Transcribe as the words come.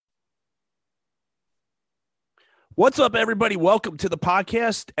What's up, everybody? Welcome to the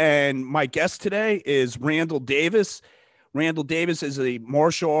podcast. And my guest today is Randall Davis. Randall Davis is a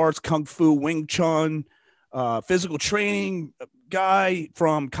martial arts, Kung Fu, Wing Chun, physical training guy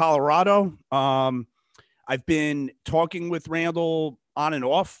from Colorado. I've been talking with Randall on and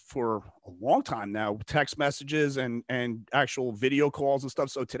off for a long time now, text messages and actual video calls and stuff.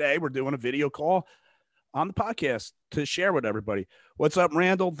 So today we're doing a video call on the podcast to share with everybody. What's up,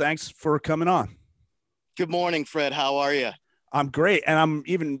 Randall? Thanks for coming on. Good morning, Fred. How are you? I'm great. And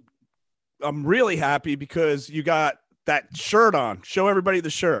I'm really happy because you got that shirt on. Show everybody the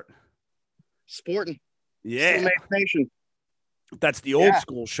shirt. Sporting. Yeah. Nation. That's the old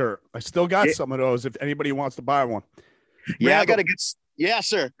school shirt. I still got some of those if anybody wants to buy one. Yeah, Randall, I got to get. Yeah,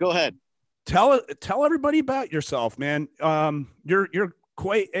 sir. Go ahead. Tell everybody about yourself, man. You're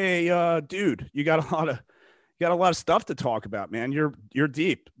quite a dude. You got a lot of stuff to talk about, man. You're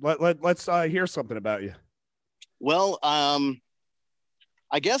deep. Let's hear something about you. Well,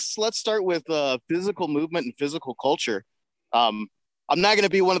 I guess let's start with physical movement and physical culture. I'm not going to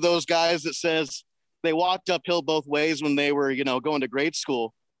be one of those guys that says they walked uphill both ways when they were, going to grade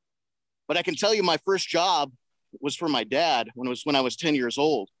school. But I can tell you my first job was for my dad when I was 10 years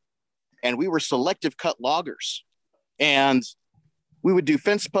old. And we were selective cut loggers. And we would do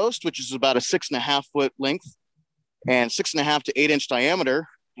fence post, which is about a 6.5 foot length and 6.5 to 8 inch diameter.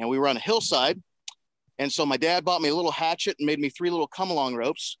 And we were on a hillside. And so my dad bought me a little hatchet and made me 3 little come along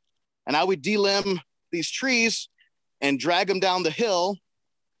ropes. And I would delimb these trees and drag them down the hill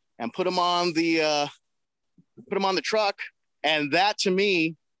and put them on the truck. And that to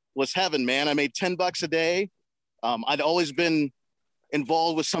me was heaven, man. I made $10 a day. I'd always been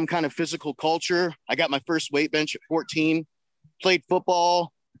involved with some kind of physical culture. I got my first weight bench at 14, played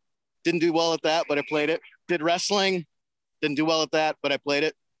football, didn't do well at that, but I played it. Did wrestling, didn't do well at that, but I played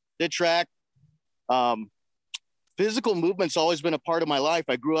it. Did track. Physical movement's always been a part of my life.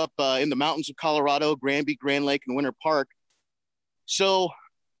 I grew up in the mountains of Colorado, Granby, Grand Lake, and Winter Park. So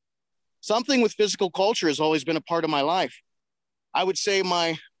something with physical culture has always been a part of my life. I would say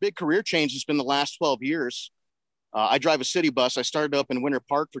my big career change has been the last 12 years. I drive a city bus. I started up in Winter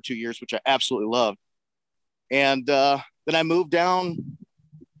Park for 2 years, which I absolutely loved. And then I moved down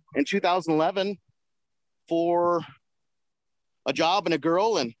in 2011 for a job and a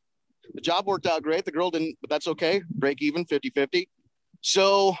girl, and the job worked out great. The girl didn't, but that's okay. Break even, 50-50.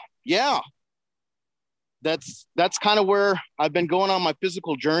 So yeah, that's kind of where I've been going on my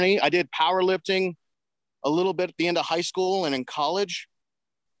physical journey. I did powerlifting a little bit at the end of high school and in college.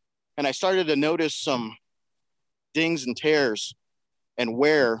 And I started to notice some dings and tears and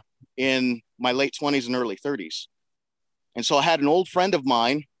wear in my late 20s and early 30s. And so I had an old friend of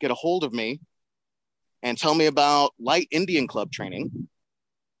mine get a hold of me and tell me about light Indian club training.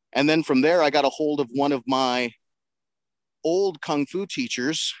 And then from there, I got a hold of one of my old Kung Fu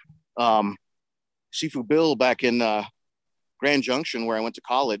teachers, Sifu Bill, back in Grand Junction, where I went to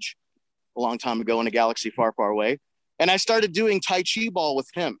college a long time ago in a galaxy far, far away. And I started doing Tai Chi ball with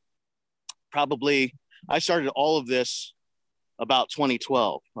him. I started all of this about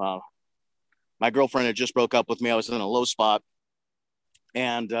 2012. My girlfriend had just broke up with me. I was in a low spot.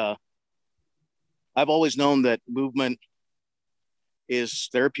 And I've always known that movement is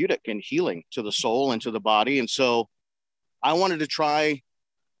therapeutic and healing to the soul and to the body. And so I wanted to try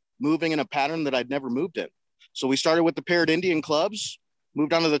moving in a pattern that I'd never moved in. So we started with the paired Indian clubs,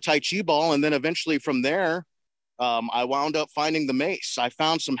 moved on to the Tai Chi ball. And then eventually from there, I wound up finding the mace. I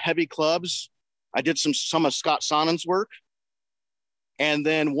found some heavy clubs. I did some of Scott Sonnen's work. And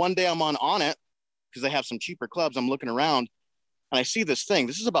then one day I'm on Onnit because they have some cheaper clubs. I'm looking around and I see this thing.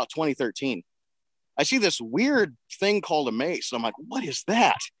 This is about 2013. I see this weird thing called a mace. And I'm like, what is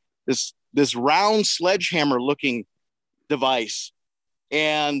that? This round sledgehammer looking device.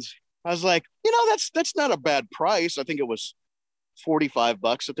 And I was like, that's not a bad price. I think it was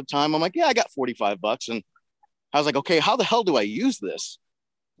 $45 at the time. I'm like, yeah, I got $45. And I was like, okay, how the hell do I use this?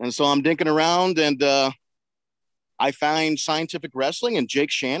 And so I'm dinking around and I find Scientific Wrestling and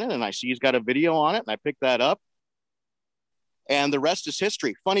Jake Shannon, and I see he's got a video on it, and I picked that up. And the rest is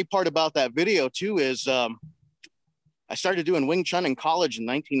history. Funny part about that video, too, is I started doing Wing Chun in college in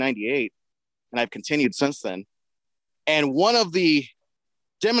 1998, and I've continued since then. And one of the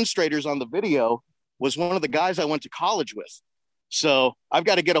demonstrators on the video was one of the guys I went to college with. So I've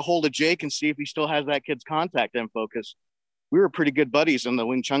got to get a hold of Jake and see if he still has that kid's contact info, because we were pretty good buddies in the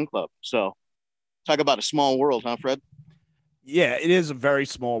Wing Chun club. So talk about a small world, huh, Fred? Yeah, it is a very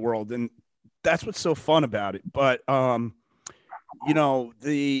small world, and that's what's so fun about it. But when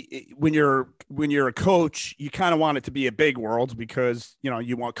you're a coach, you kind of want it to be a big world because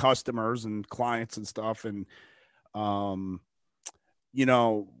you want customers and clients and stuff. And You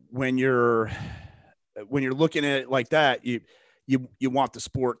know, when you're looking at it like that, you want the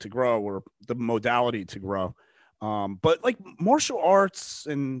sport to grow or the modality to grow. But like martial arts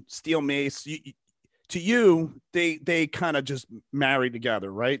and steel mace, to you, they kind of just marry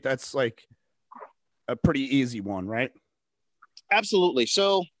together, right? That's like a pretty easy one, right? Absolutely.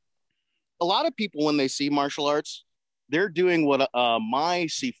 So a lot of people, when they see martial arts, they're doing what my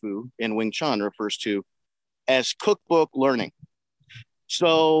Sifu in Wing Chun refers to as cookbook learning.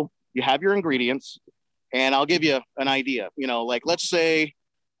 So you have your ingredients, and I'll give you an idea. You know, like let's say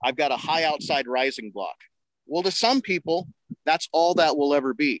I've got a high outside rising block. Well, to some people, that's all that will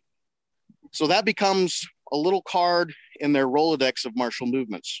ever be. So that becomes a little card in their Rolodex of martial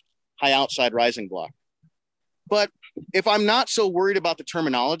movements, high outside rising block. But if I'm not so worried about the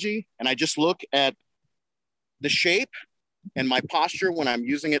terminology and I just look at the shape and my posture when I'm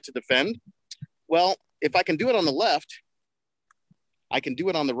using it to defend, well, if I can do it on the left, I can do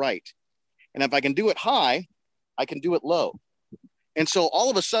it on the right. And if I can do it high, I can do it low. And so all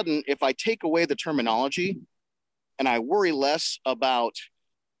of a sudden, if I take away the terminology and I worry less about,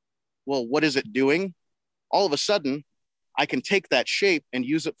 well, what is it doing? All of a sudden, I can take that shape and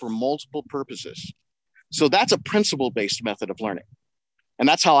use it for multiple purposes. So that's a principle-based method of learning. And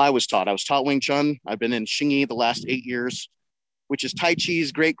that's how I was taught. I was taught Wing Chun. I've been in Xingyi the last 8 years, which is Tai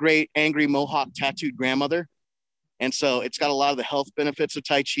Chi's great, angry Mohawk tattooed grandmother. And so it's got a lot of the health benefits of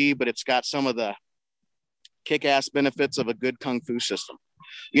Tai Chi, but it's got some of the kick-ass benefits of a good Kung Fu system.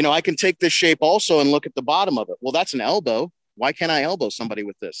 You know, I can take this shape also and look at the bottom of it. Well, that's an elbow. Why can't I elbow somebody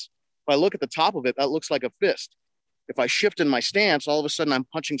with this? If I look at the top of it, that looks like a fist. If I shift in my stance, all of a sudden I'm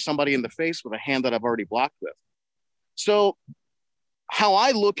punching somebody in the face with a hand that I've already blocked with. So how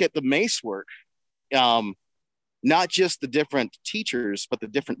I look at the mace work, not just the different teachers, but the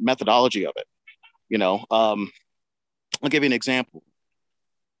different methodology of it. You know, I'll give you an example.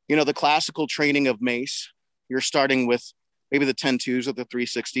 You know, the classical training of mace, you're starting with maybe the 10-2s or the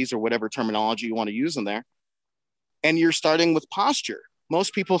 360s or whatever terminology you want to use in there. And you're starting with posture.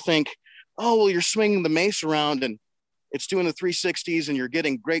 Most people think, oh, well, you're swinging the mace around and it's doing the 360s and you're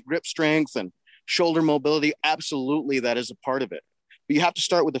getting great grip strength and shoulder mobility. Absolutely, that is a part of it. But you have to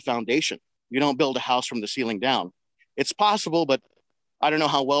start with the foundation. You don't build a house from the ceiling down. It's possible, but I don't know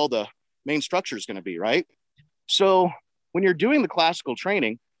how well the main structure is going to be, right? So when you're doing the classical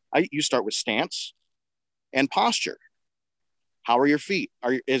training, you start with stance and posture. How are your feet?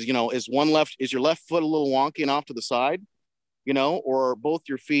 Is your left foot a little wonky and off to the side, you know, or are both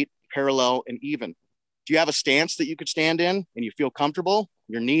your feet parallel and even? Do you have a stance that you could stand in and you feel comfortable?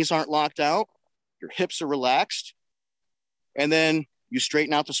 Your knees aren't locked out, your hips are relaxed, and then you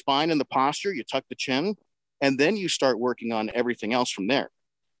straighten out the spine and the posture, you tuck the chin, and then you start working on everything else from there.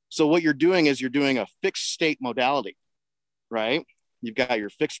 So what you're doing is you're doing a fixed state modality, right? You've got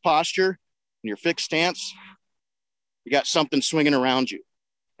your fixed posture and your fixed stance. You got something swinging around you.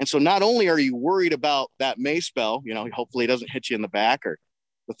 And so not only are you worried about that mace bell, you know, hopefully it doesn't hit you in the back or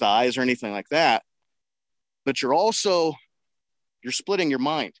the thighs or anything like that, but you're splitting your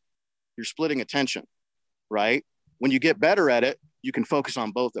mind. You're splitting attention, right? When you get better at it, you can focus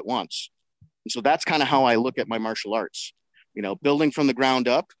on both at once. And so that's kind of how I look at my martial arts, you know, building from the ground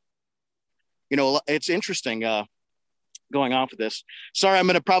up. You know, it's interesting going off of this. Sorry, I'm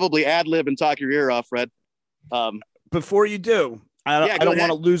going to probably ad lib and talk your ear off, Fred. Before you do, I don't want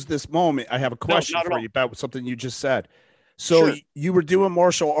to lose this moment. I have a question for you about something you just said. So sure. You were doing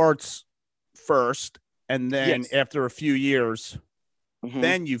martial arts first, and then after a few years,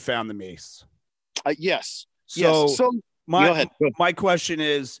 then you found the mace. Yes. So, yes. So my question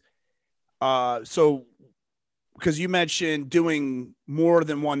is, so because you mentioned doing more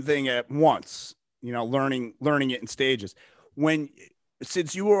than one thing at once, you know, learning it in stages.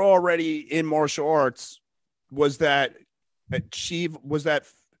 Since you were already in martial arts, was that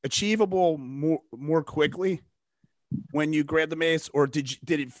achievable more quickly when you grabbed the mace, or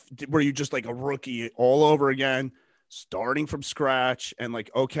were you just like a rookie all over again, starting from scratch and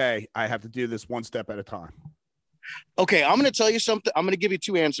like, okay, I have to do this one step at a time? Okay, I'm going to tell you something. I'm going to give you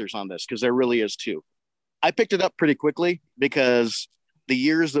two answers on this because there really is two. I picked it up pretty quickly because the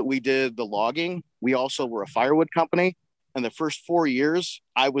years that we did the logging, we also were a firewood company. And the first 4 years,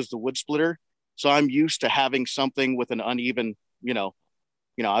 I was the wood splitter. So I'm used to having something with an uneven,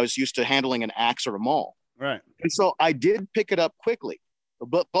 I was used to handling an axe or a maul. Right. And so I did pick it up quickly.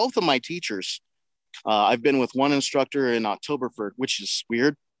 But both of my teachers, I've been with one instructor in October which is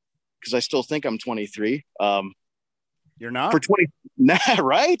weird because I still think I'm 23. You're not? For 20, nah,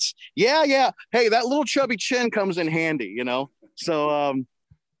 right? Yeah. Hey, that little chubby chin comes in handy, you know? So,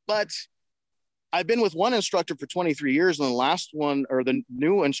 but I've been with one instructor for 23 years, and the last one, or the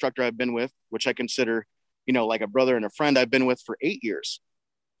new instructor I've been with, which I consider, like a brother and a friend, I've been with for 8 years.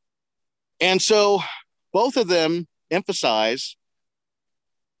 And so both of them emphasize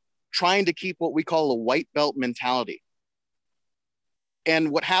trying to keep what we call a white belt mentality.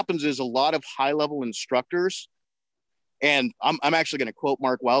 And what happens is a lot of high level instructors, and I'm actually going to quote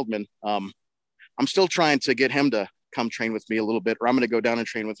Mark Wildman. I'm still trying to get him to come train with me a little bit, or I'm going to go down and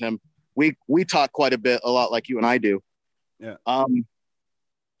train with him. We talk quite a lot like you and I do. Yeah.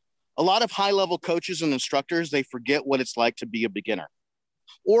 A lot of high level coaches and instructors, they forget what it's like to be a beginner,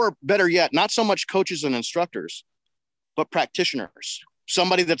 or better yet, not so much coaches and instructors, but practitioners.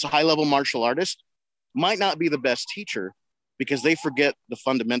 Somebody that's a high level martial artist might not be the best teacher because they forget the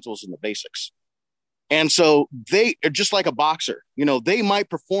fundamentals and the basics. And so they are just like a boxer. They might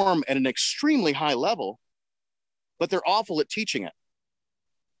perform at an extremely high level, but they're awful at teaching it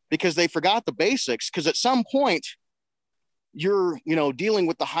because they forgot the basics. Because at some point, you're dealing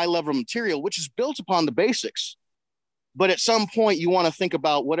with the high level material, which is built upon the basics. But at some point, you want to think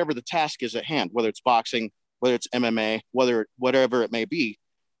about whatever the task is at hand, whether it's boxing, whether it's MMA, whatever it may be.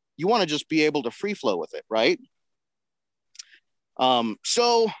 You want to just be able to free flow with it, right?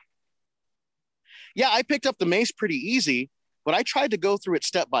 So yeah, I picked up the mace pretty easy, but I tried to go through it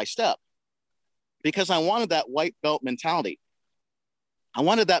step by step because I wanted that white belt mentality. I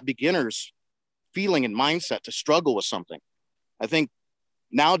wanted that beginner's feeling and mindset to struggle with something. I think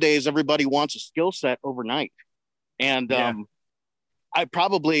nowadays everybody wants a skill set overnight. And I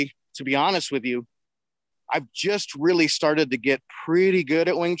probably, to be honest with you, I've just really started to get pretty good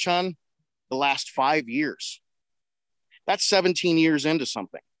at Wing Chun the last 5 years. That's 17 years into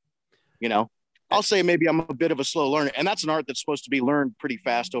something, I'll say maybe I'm a bit of a slow learner, and that's an art that's supposed to be learned pretty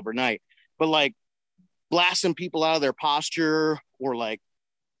fast overnight. But like blasting people out of their posture or like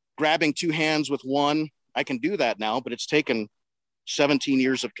grabbing two hands with one, I can do that now, but it's taken 17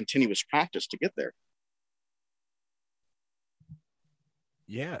 years of continuous practice to get there.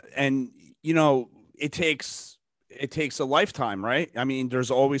 Yeah. And, it takes a lifetime, right? I mean,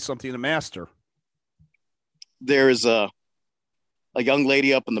 there's always something to master. There's a young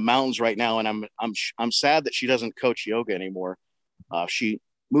lady up in the mountains right now, and I'm sad that she doesn't coach yoga anymore. She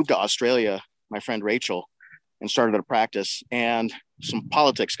moved to Australia, my friend Rachel, and started a practice, and some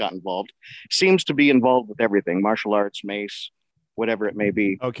politics got involved. Seems to be involved with everything, martial arts, mace, whatever it may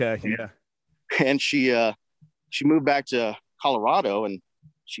be. Okay. Yeah. And she moved back to Colorado, and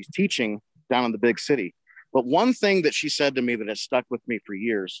she's teaching down in the big city. But one thing that she said to me that has stuck with me for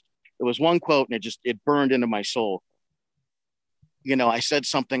years, it was one quote, and it burned into my soul. I said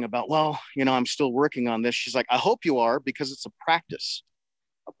something about, well, I'm still working on this. She's like, I hope you are, because it's a practice.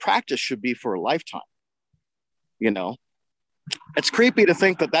 A practice should be for a lifetime. It's creepy to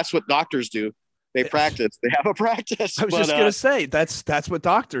think that that's what doctors do. They practice. They have a practice. I was just going to say that's what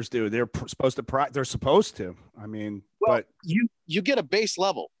doctors do. They're supposed to practice. They're supposed to. I mean, well, but you get a base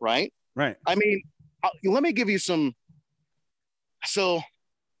level, right? Right. I mean, let me give you some. So,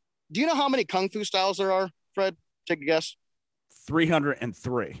 do you know how many kung fu styles there are, Fred? Take a guess.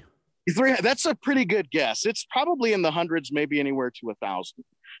 303. That's a pretty good guess. It's probably in the hundreds, maybe anywhere to 1,000.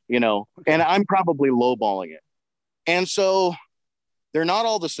 Okay. And I'm probably lowballing it. And so, they're not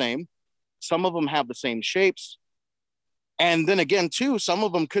all the same. Some of them have the same shapes. And then again, too, some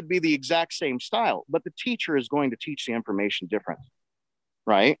of them could be the exact same style, but the teacher is going to teach the information different,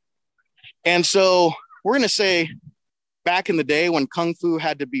 right? And so we're going to say back in the day when Kung Fu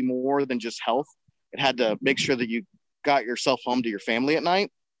had to be more than just health, it had to make sure that you got yourself home to your family at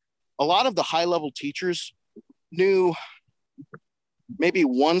night. A lot of the high-level teachers knew maybe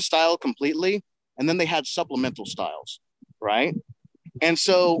one style completely, and then they had supplemental styles, right? And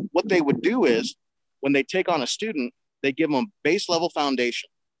so what they would do is when they take on a student, they give them a base level foundation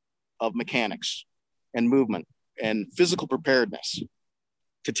of mechanics and movement and physical preparedness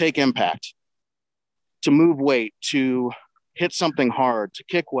to take impact, to move weight, to hit something hard, to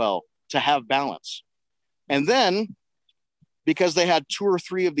kick well, to have balance. And then because they had 2 or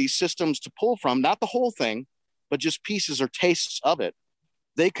 3 of these systems to pull from, not the whole thing, but just pieces or tastes of it,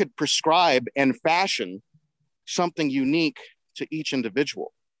 they could prescribe and fashion something unique to each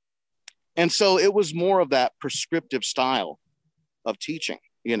individual. And so it was more of that prescriptive style of teaching,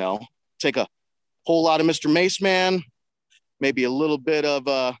 take a whole lot of Mr. Mace Man, maybe a little bit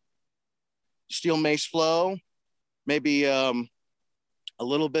of Steel Mace Flow, maybe a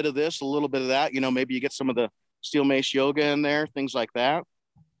little bit of this, a little bit of that, maybe you get some of the Steel Mace Yoga in there, things like that.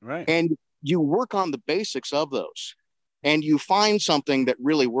 Right. And you work on the basics of those and you find something that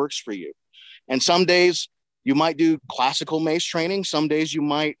really works for you. And some days you might do classical mace training. Some days you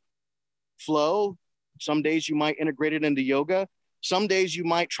might flow. Some days you might integrate it into yoga. Some days you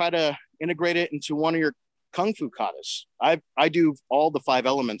might try to integrate it into one of your kung fu katas. I do all the 5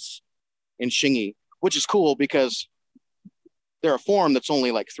 elements in Xingyi, which is cool because they're a form that's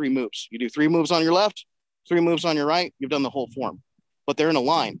only like 3 moves. You do 3 moves on your left, 3 moves on your right, you've done the whole form. But they're in a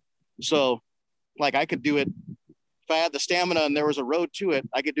line. So like I could do it if I had the stamina and there was a road to it,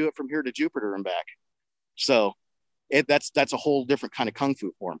 I could do it from here to Jupiter and back. So that's a whole different kind of kung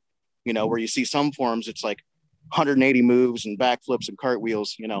fu form, where you see some forms, it's like 180 moves and backflips and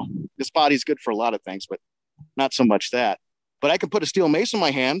cartwheels. This body's good for a lot of things, but not so much that. But I can put a steel mace in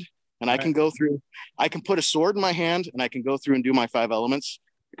my hand and I can go through, I can put a sword in my hand and I can go through and do my 5 elements.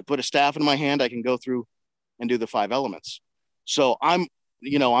 I can put a staff in my hand. I can go through and do the 5 elements. So I'm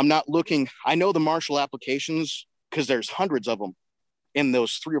not looking, I know the martial applications because there's hundreds of them in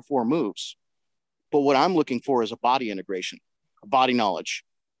those 3 or 4 moves. But what I'm looking for is a body integration, a body knowledge.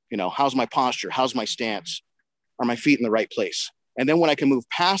 How's my posture? How's my stance? Are my feet in the right place? And then when I can move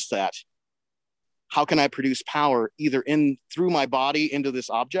past that, how can I produce power either through my body into this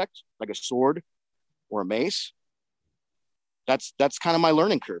object, like a sword or a mace? That's kind of my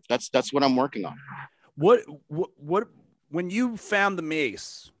learning curve. That's what I'm working on. What when you found the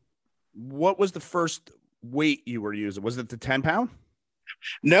mace, what was the first weight you were using? Was it the 10 pound?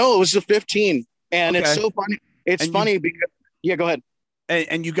 No, it was the 15. And okay. It's so funny. It's funny because go ahead.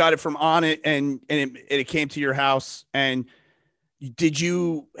 And you got it from Onnit and it came to your house. And did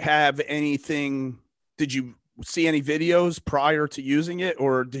you have anything? Did you see any videos prior to using it,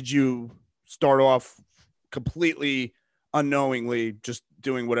 or did you start off completely unknowingly, just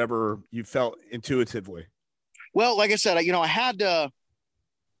doing whatever you felt intuitively? Well, like I said, I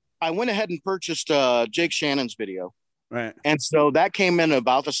went ahead and purchased Jake Shannon's video. Right. And so that came in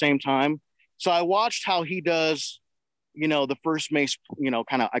about the same time. So I watched how he does, the first mace,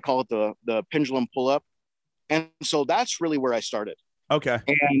 kind of, I call it the pendulum pull up. And so that's really where I started. Okay.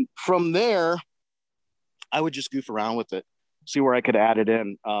 And from there, I would just goof around with it, see where I could add it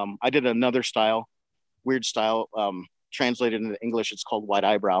in. I did another style, weird style, translated into English. It's called wide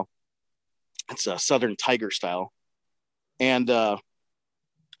eyebrow. It's a Southern tiger style. And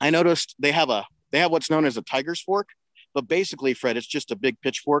I noticed they have what's known as a tiger's fork, but basically, Fred, it's just a big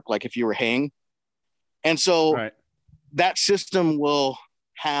pitchfork, like if you were haying. And so that system will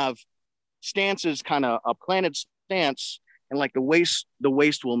have stances, kind of a planted stance, and like the waist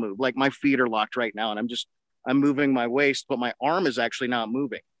will move. Like my feet are locked right now, and I'm moving my waist, but my arm is actually not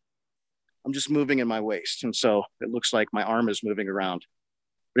moving. I'm just moving in my waist. And so it looks like my arm is moving around,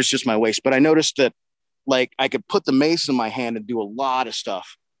 but it's just my waist. But I noticed that like I could put the mace in my hand and do a lot of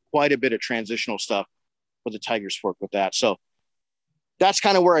stuff, quite a bit of transitional stuff with the tiger's fork with that. So that's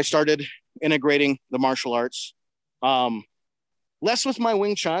kind of where I started integrating the martial arts. Less with my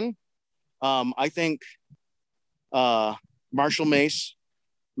Wing Chun. I think Marshall Mace,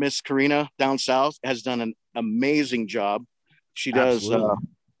 Miss Karina down south, has done an amazing job. She does.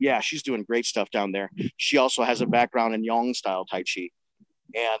 She's doing great stuff down there. She also has a background in Yang style Tai Chi.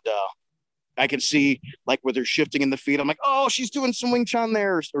 And I can see like where they're shifting in the feet. I'm like, oh, she's doing some Wing Chun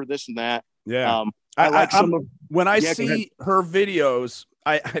there or this and that. Yeah. When I see her videos,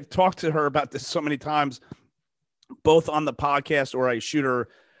 I've talked to her about this so many times, both on the podcast or I shoot her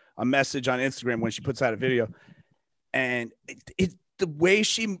a message on Instagram when she puts out a video. And the way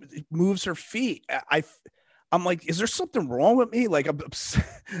she moves her feet, I'm like, is there something wrong with me? Like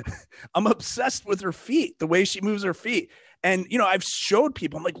I'm obsessed with her feet, the way she moves her feet. And, I've showed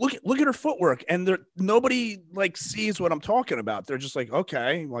people, I'm like, look at her footwork. And nobody like sees what I'm talking about. They're just like,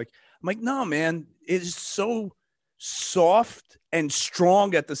 okay. I'm like, no, man, it is so soft and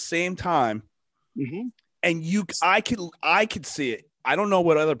strong at the same time. Mm-hmm. And I could see it. I don't know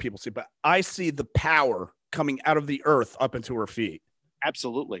what other people see, but I see the power coming out of the earth up into her feet.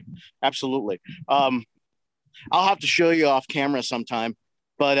 Absolutely. Absolutely. I'll have to show you off camera sometime,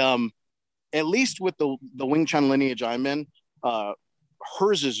 but at least with the Wing Chun lineage I'm in,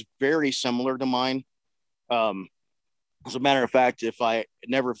 hers is very similar to mine. As a matter of fact, if I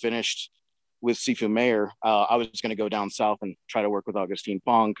never finished with Sifu Mayer, I was going to go down south and try to work with Augustine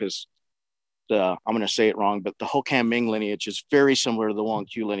Pong because I'm going to say it wrong, but the Ho-Kam Ming lineage is very similar to the Wong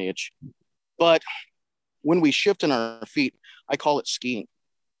Q lineage. But when we shift in our feet, I call it skiing,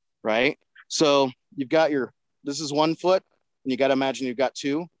 right? So you've got this is one foot, and you got to imagine you've got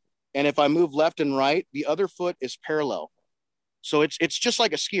 2. And if I move left and right, the other foot is parallel. So it's just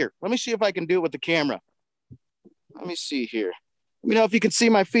like a skier. Let me see if I can do it with the camera. Let me see here. Let me know if you can see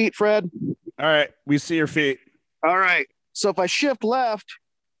my feet, Fred. All right. We see your feet. All right. So if I shift left,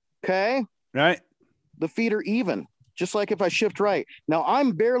 okay. Right. The feet are even, just like if I shift right. Now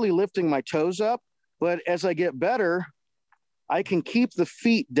I'm barely lifting my toes up, but as I get better, I can keep the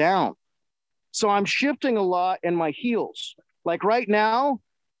feet down. So I'm shifting a lot in my heels. Like right now,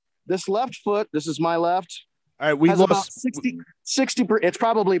 this left foot, this is my left, All right, we has about lost 60, it's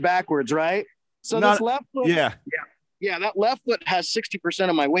probably backwards, right? So not, this left foot, yeah, that left foot has 60%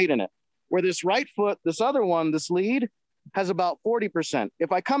 of my weight in it. Where this right foot, this other one, this lead, has about 40%.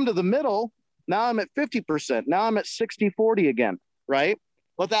 If I come to the middle, now I'm at 50%. Now I'm at 60-40 again, right?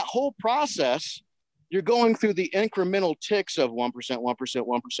 But that whole process, you're going through the incremental ticks of 1%, 1%, 1%,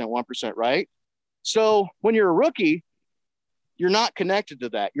 1%, right? So when you're a rookie, you're not connected to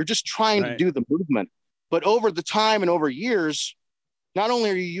that. You're just trying to do the movement. But over the time and over years, not only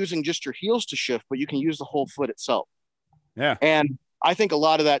are you using just your heels to shift, but you can use the whole foot itself. Yeah. And I think a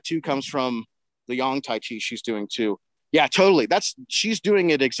lot of that too comes from the Yang Tai Chi she's doing too. Yeah, totally. She's doing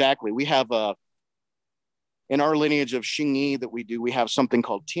it exactly. We have in our lineage of Xing Yi that we do, we have something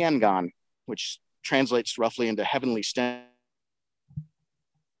called Tiangan, which translates roughly into heavenly stems.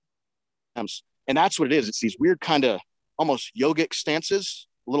 And that's what it is. It's these weird kind of almost yogic stances,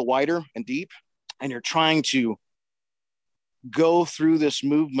 a little wider and deep. And you're trying to go through this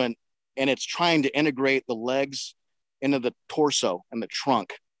movement, and it's trying to integrate the legs into the torso and the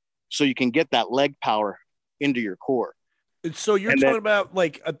trunk so you can get that leg power into your core. So you're talking about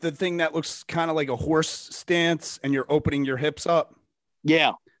like the thing that looks kind of like a horse stance, and you're opening your hips up.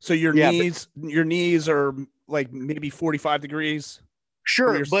 Yeah. So your knees are like maybe 45 degrees.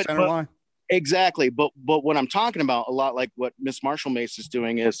 Sure, but exactly. But what I'm talking about a lot, like what Miss Marshall Mace is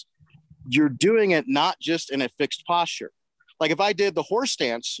doing, is you're doing it not just in a fixed posture. Like if I did the horse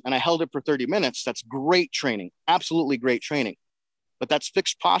stance and I held it for 30 minutes, that's great training, absolutely great training. But that's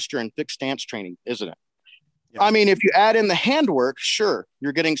fixed posture and fixed stance training, isn't it? Yeah. I mean, if you add in the handwork, sure,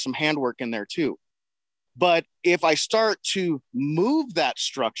 you're getting some handwork in there too. But if I start to move that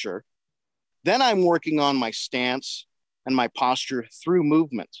structure, then I'm working on my stance and my posture through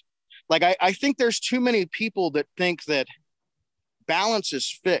movement. Like I think there's too many people that think that balance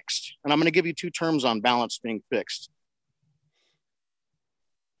is fixed. And I'm going to give you two terms on balance being fixed.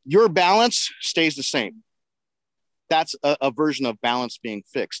 Your balance stays the same. That's a version of balance being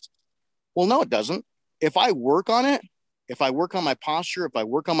fixed. Well, no, it doesn't. If I work on it, if I work on my posture, if I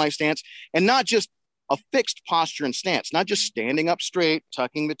work on my stance, and not just a fixed posture and stance, not just standing up straight,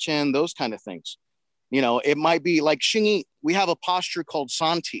 tucking the chin, those kind of things. You know, it might be like Xing Yi. We have a posture called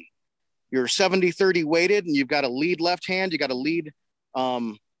Santi. You're 70-30 weighted, and you've got a lead left hand, you got a lead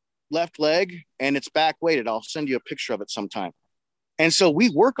left leg, and it's back weighted. I'll send you a picture of it sometime. And so we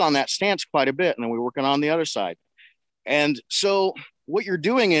work on that stance quite a bit, and then we're working on the other side. And so what you're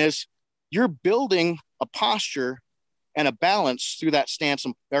doing is you're building a posture and a balance through that stance,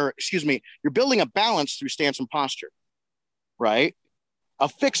 you're building a balance through stance and posture, right? A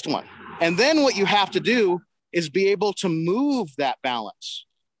fixed one. And then what you have to do is be able to move that balance,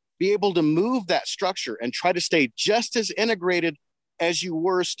 be able to move that structure and try to stay just as integrated as you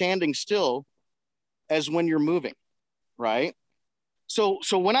were standing still as when you're moving, right? So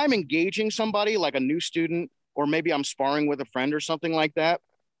when I'm engaging somebody like a new student, or maybe I'm sparring with a friend or something like that,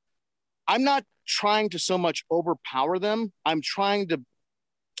 I'm not trying to so much overpower them. I'm trying to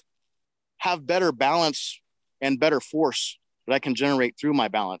have better balance and better force that I can generate through my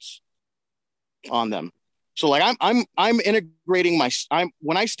balance on them. So like I'm integrating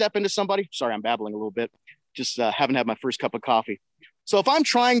when I step into somebody, sorry, I'm babbling a little bit, just haven't had my first cup of coffee. So if I'm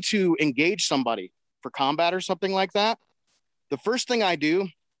trying to engage somebody for combat or something like that, the first thing I do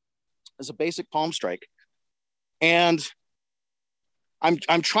is a basic palm strike. And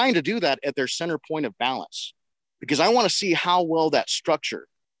I'm trying to do that at their center point of balance because I want to see how well that structure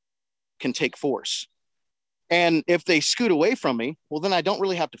can take force. And if they scoot away from me, well, then I don't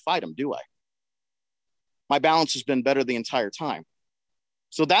really have to fight them, do I? My balance has been better the entire time.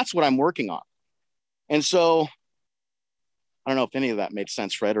 So that's what I'm working on. And so I don't know if any of that made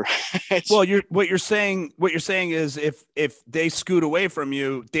sense, Fred. Or well, what you're saying is if they scoot away from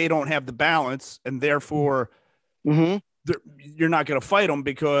you, they don't have the balance, and therefore you're not going to fight them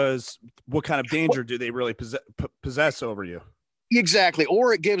because what kind of danger do they really possess over you? Exactly.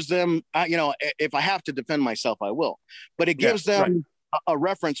 Or it gives them, if I have to defend myself, I will. But it gives them a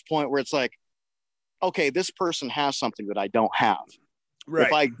reference point where it's like, okay, this person has something that I don't have. Right.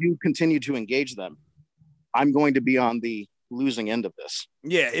 If I do continue to engage them, I'm going to be on the losing end of this.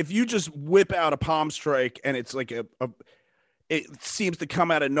 Yeah. If you just whip out a palm strike and it's like it seems to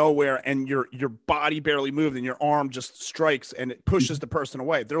come out of nowhere and your body barely moved and your arm just strikes and it pushes the person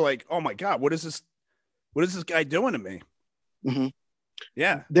away. They're like, oh my God, what is this guy doing to me? Mm-hmm.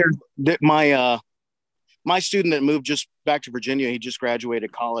 Yeah. My My student that moved just back to Virginia, he just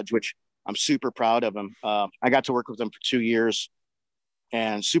graduated college, which I'm super proud of him. I got to work with him for 2 years,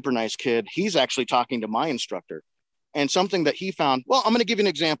 and super nice kid. He's actually talking to my instructor, and something that he found. Well, I'm going to give you an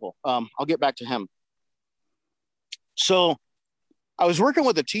example. I'll get back to him. So I was working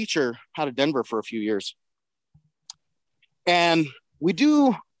with a teacher out of Denver for a few years, and we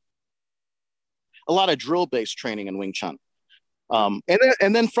do a lot of drill-based training in Wing Chun. And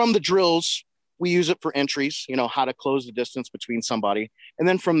then from the drills, we use it for entries, how to close the distance between somebody. And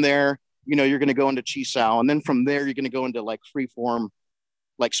then from there, you're going to go into Chi Sao. And then from there, you're going to go into like free form,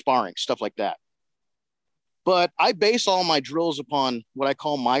 like sparring, stuff like that. But I base all my drills upon what I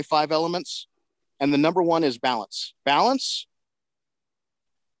call my 5 elements. And the number one is balance. Balance,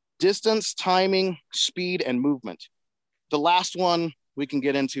 distance, timing, speed, and movement. The last one we can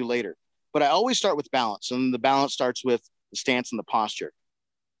get into later. But I always start with balance, and the balance starts with the stance and the posture.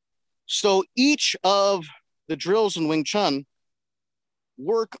 So each of the drills in Wing Chun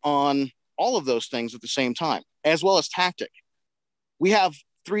work on all of those things at the same time, as well as tactic. We have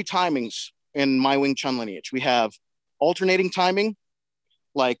 3 timings in my Wing Chun lineage. We have alternating timing,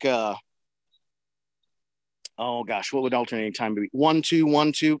 like, what would alternating time be? 1, 2,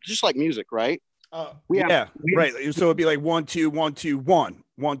 1, 2, just like music, right? Right. So it'd be like 1, 2, 1, 2, 1,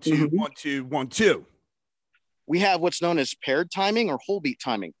 1, 2, mm-hmm. 1, 2, 1, 2. We have what's known as paired timing or whole beat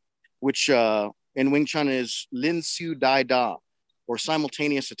timing, which in Wing Chun is Lin Su Dai Da, or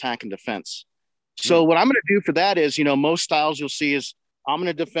simultaneous attack and defense. So what I'm going to do for that is, most styles you'll see is I'm going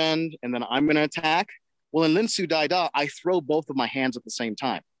to defend and then I'm going to attack. Well, in Lin Su Dai Da, I throw both of my hands at the same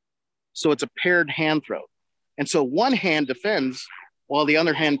time. So it's a paired hand throw. And so one hand defends while the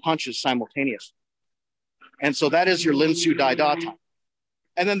other hand punches simultaneously. And so that is your Lin Su Dai Da time.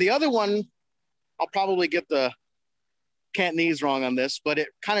 And then the other one, I'll probably get the Cantonese wrong on this, but it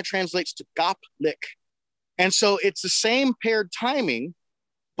kind of translates to Gop Lick. And so it's the same paired timing,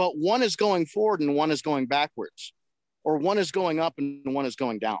 but one is going forward and one is going backwards, or one is going up and one is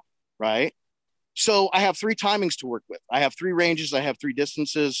going down, right? So I have 3 timings to work with. I have 3 ranges. I have 3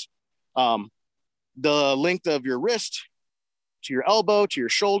 distances. The length of your wrist to your elbow, to your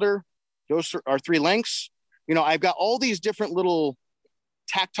shoulder, those are 3 lengths. I've got all these different little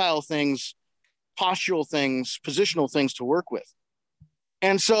tactile things, postural things, positional things to work with.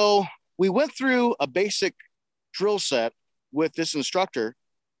 And so we went through a basic drill set with this instructor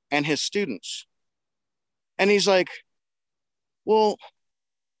and his students. And he's like, well,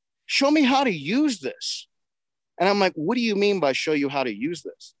 show me how to use this. And I'm like, what do you mean by show you how to use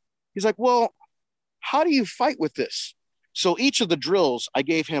this? He's like, well, how do you fight with this? So each of the drills, I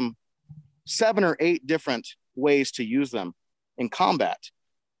gave him 7 or 8 different ways to use them in combat.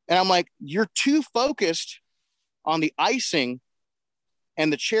 And I'm like, you're too focused on the icing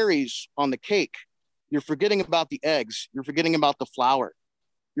and the cherries on the cake. You're forgetting about the eggs. You're forgetting about the flour.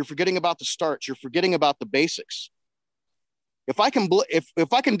 You're forgetting about the starch. You're forgetting about the basics. If I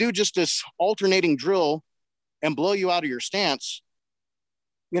can do just this alternating drill and blow you out of your stance,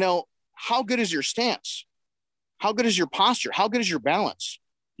 how good is your stance? How good is your posture? How good is your balance?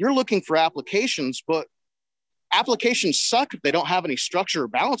 You're looking for applications, but applications suck if they don't have any structure or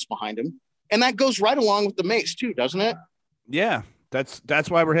balance behind them. And that goes right along with the mace too, doesn't it? Yeah, that's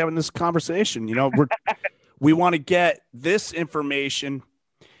why we're having this conversation. We want to get this information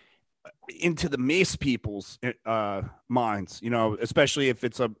into the mace people's minds, especially if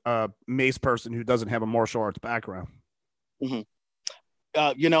it's a mace person who doesn't have a martial arts background. Mm-hmm.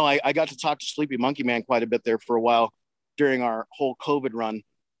 I got to talk to Sleepy Monkey Man quite a bit there for a while during our whole COVID run.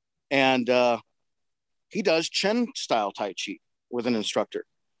 And he does Chen style Tai Chi with an instructor.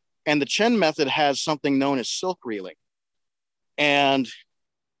 And the Chen method has something known as silk reeling. And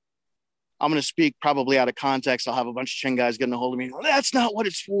I'm going to speak probably out of context. I'll have a bunch of Chen guys getting a hold of me. Well, that's not what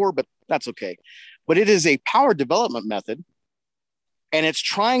it's for, but that's okay. But it is a power development method. And it's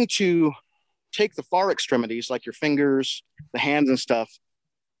trying to take the far extremities, like your fingers, the hands and stuff,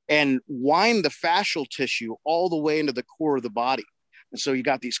 and wind the fascial tissue all the way into the core of the body. And so you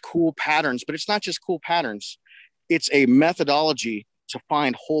got these cool patterns, but it's not just cool patterns. It's a methodology to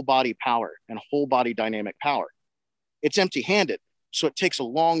find whole body power and whole body dynamic power. It's empty-handed, so it takes a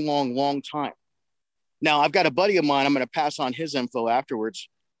long, long, long time. Now, I've got a buddy of mine. I'm going to pass on his info afterwards.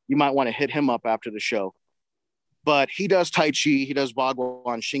 You might want to hit him up after the show. But he does Tai Chi, he does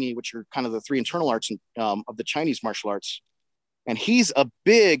Bagua and Xingyi, which are kind of the 3 internal arts of the Chinese martial arts. And he's a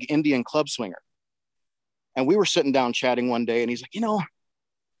big Indian club swinger. And we were sitting down chatting one day, and he's like,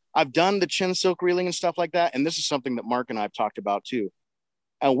 I've done the chin silk reeling and stuff like that. And this is something that Mark and I have talked about too.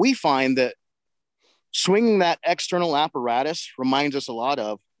 And we find that swinging that external apparatus reminds us a lot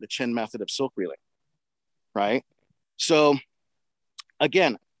of the chin method of silk reeling. right? So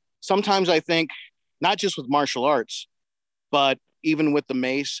again, sometimes I think not just with martial arts, but even with the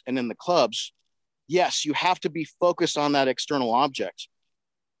mace and in the clubs, yes, you have to be focused on that external object.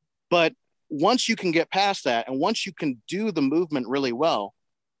 But once you can get past that and once you can do the movement really well,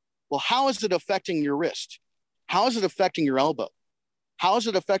 how is it affecting your wrist? How is it affecting your elbow? How is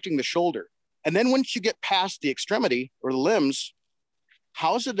it affecting the shoulder? And then once you get past the extremity or the limbs,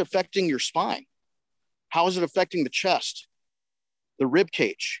 how is it affecting your spine? How is it affecting the chest, the rib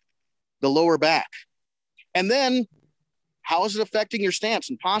cage, the lower back? And then how is it affecting your stance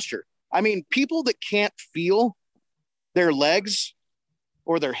and posture? I mean, people that can't feel their legs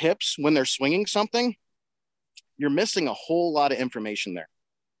or their hips when they're swinging something, you're missing a whole lot of information there.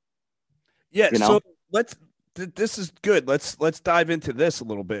 Yeah. You know? So this is good. Let's dive into this a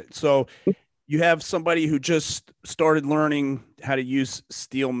little bit. So you have somebody who just started learning how to use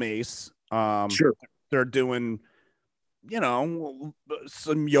steel mace. Sure. They're doing,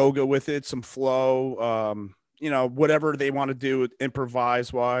 some yoga with it, some flow, whatever they want to do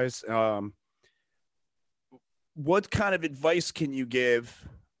improvise wise. What kind of advice can you give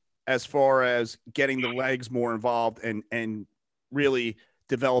as far as getting the legs more involved and really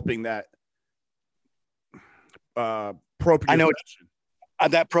developing that proprioception? I know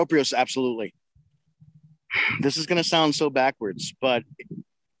that proprioception, absolutely. This is going to sound so backwards, but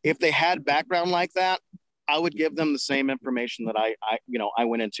if they had background like that, I would give them the same information that I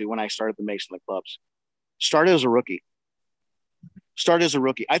went into when I started the Mace in the clubs. Start as a rookie.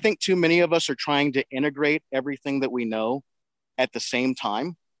 I think too many of us are trying to integrate everything that we know at the same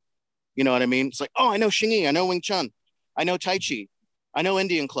time. You know what I mean? It's like, oh, I know Xingyi, I know Wing Chun, I know Tai Chi, I know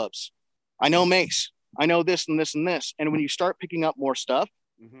Indian clubs, I know Mace, I know this and this and this. And when you start picking up more stuff,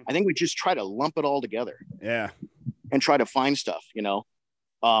 I think we just try to lump it all together. Yeah. And try to find stuff,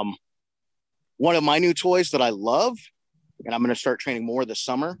 One of my new toys that I love, and I'm going to start training more this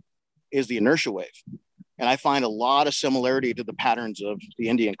summer, is the inertia wave. And I find a lot of similarity to the patterns of the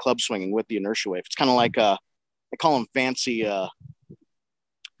Indian club swinging with the inertia wave. It's kind of like I call them fancy.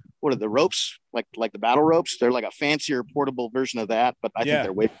 What are the ropes? Like the battle ropes? They're like a fancier portable version of that, but I think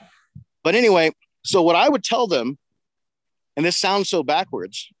they're way. But anyway, so what I would tell them, and this sounds so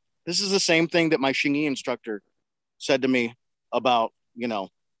backwards, this is the same thing that my Xingyi instructor said to me about,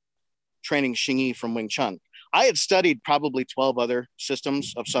 training Xingyi from Wing Chun. I had studied probably 12 other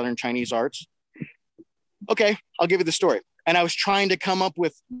systems of Southern Chinese arts. Okay, I'll give you the story. And I was trying to come up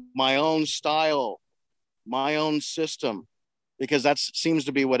with my own style, my own system, because that seems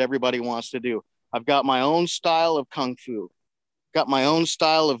to be what everybody wants to do. I've got my own style of Kung Fu, got my own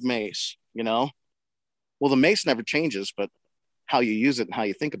style of mace, Well, the mace never changes, but how you use it and how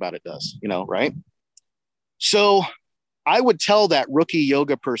you think about it does, right? So I would tell that rookie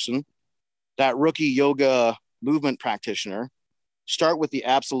yoga person, that rookie yoga movement practitioner, start with the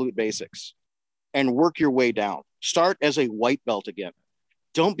absolute basics and work your way down. Start as a white belt again.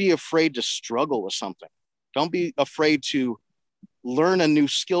 Don't be afraid to struggle with something. Don't be afraid to learn a new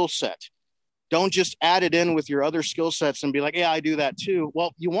skill set. Don't just add it in with your other skill sets and be like, yeah, I do that too.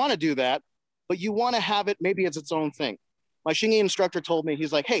 Well, you want to do that, but you want to have it maybe as its own thing. My Xingyi instructor told me,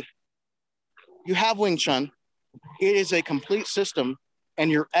 he's like, hey, you have Wing Chun. It is a complete system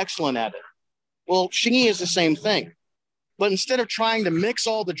and you're excellent at it. Well, Xingyi is the same thing. But instead of trying to mix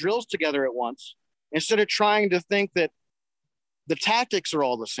all the drills together at once, instead of trying to think that the tactics are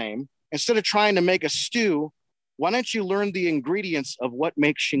all the same, instead of trying to make a stew, why don't you learn the ingredients of what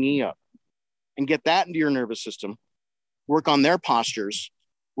makes Xingyi up and get that into your nervous system, work on their postures,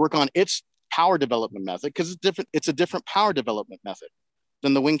 work on its power development method, because it's a different power development method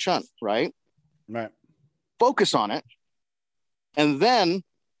than the Wing Chun, right? Right. Focus on it and then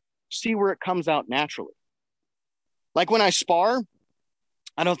see where it comes out naturally. Like when I spar,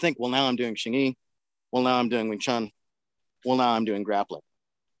 I don't think, well, now I'm doing Xingyi. Well, now I'm doing Wing Chun. Well, now I'm doing grappling.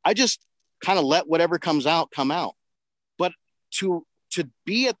 I just kind of let whatever comes out come out. But to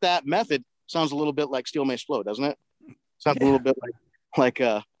be at that method sounds a little bit like steel mace flow, doesn't it? Sounds a little bit like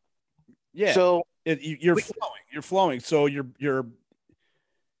yeah. So you're flowing. You're flowing. So you're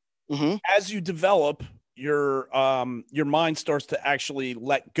as you develop, your mind starts to actually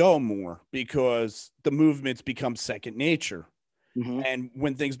let go more because the movements become second nature. And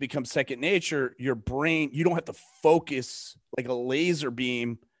when things become second nature, your brain, you don't have to focus like a laser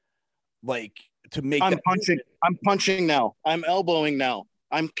beam, like to make. I'm punching now. I'm elbowing now.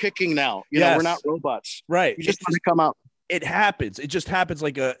 I'm kicking now. You know, we're not robots. Right. You just want to come out. It happens. It just happens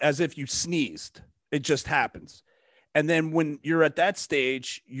like as if you sneezed. It just happens. And then when you're at that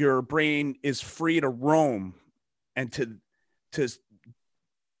stage, your brain is free to roam and to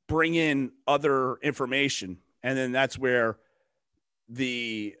bring in other information, and then that's where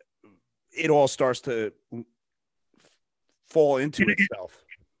it all starts to fall into itself.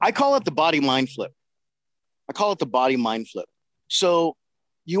 I call it the body mind flip. So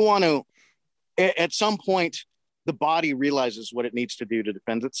you want to, at some point, the body realizes what it needs to do to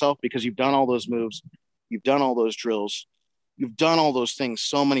defend itself, because you've done all those moves, you've done all those drills, you've done all those things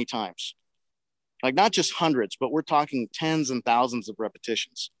so many times. Like, not just hundreds, but we're talking tens and thousands of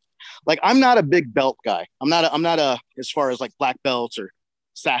repetitions. Like, I'm not a big belt guy. I'm not a, as far as like black belts or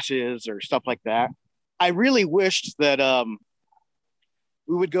sashes or stuff like that. I really wished that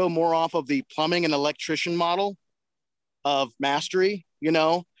we would go more off of the plumbing and electrician model of mastery.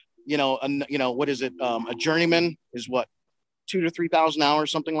 What is it? A journeyman is what, 2,000 to 3,000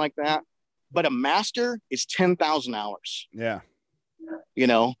 hours, something like that. But a master is 10,000 hours. Yeah.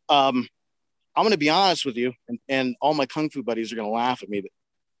 I'm going to be honest with you, and all my Kung Fu buddies are going to laugh at me, but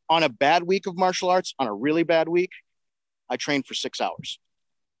on a bad week of martial arts, on a really bad week, I train for 6 hours.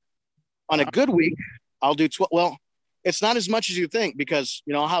 On a good week, I'll do 12. Well, it's not as much as you think, because,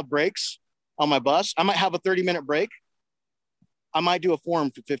 I'll have breaks on my bus. I might have a 30-minute break. I might do a form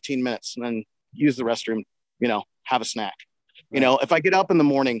for 15 minutes and then use the restroom, have a snack. If I get up in the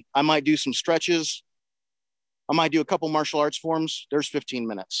morning, I might do some stretches. I might do a couple martial arts forms. There's 15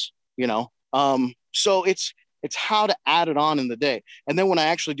 minutes, So it's how to add it on in the day. And then when I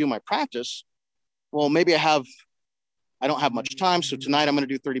actually do my practice, well, maybe I don't have much time. So tonight I'm going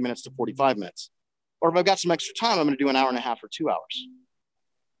to do 30 minutes to 45 minutes. Or if I've got some extra time, I'm going to do an hour and a half or 2 hours.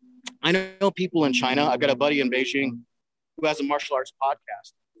 I know people in China. I've got a buddy in Beijing who has a martial arts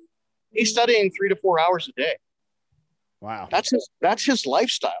podcast. He's studying 3 to 4 hours a day. Wow. That's his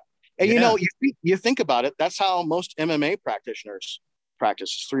lifestyle. And, you think about it, that's how most MMA practitioners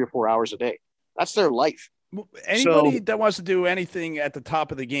practice, 3 or 4 hours a day. That's their life. Anybody that wants to do anything at the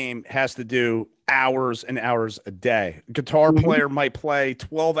top of the game has to do hours and hours a day. A guitar player might play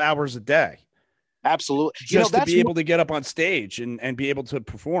 12 hours a day. Absolutely. Just to be able to get up on stage and be able to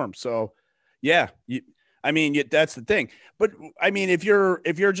perform. So, yeah, that's the thing. But I mean, if you're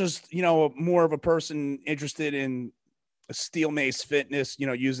just, more of a person interested in a steel mace fitness,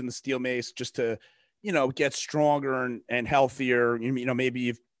 using the steel mace just to, get stronger and healthier, maybe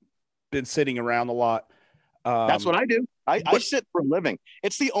you've been sitting around a lot. That's what I do. I sit for a living.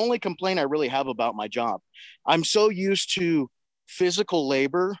 It's the only complaint I really have about my job. I'm so used to physical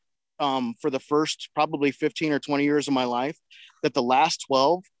labor for the first probably 15 or 20 years of my life that the last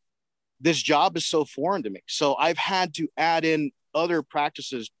 12, this job is so foreign to me. So I've had to add in other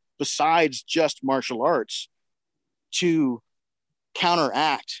practices besides just martial arts to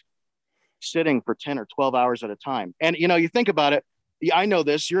counteract sitting for 10 or 12 hours at a time. And, you think about it. I know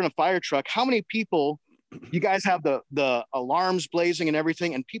this. You're in a fire truck. How many people, you guys have the alarms blazing and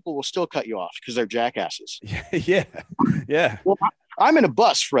everything, and people will still cut you off because they're jackasses. Yeah. Well, I'm in a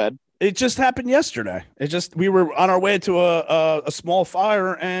bus, Fred. It just happened yesterday. We were on our way to a small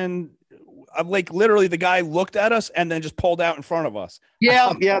fire, and like literally the guy looked at us and then just pulled out in front of us.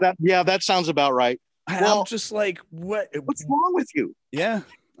 That sounds about right. Well, I'm just like, what's wrong with you? Yeah.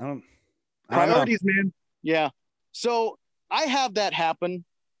 Priorities, man. Yeah. So I have that happen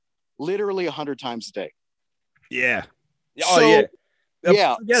literally 100 times a day. Yeah. Yeah.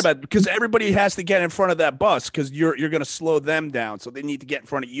 Forget about it, because everybody has to get in front of that bus because you're going to slow them down. So they need to get in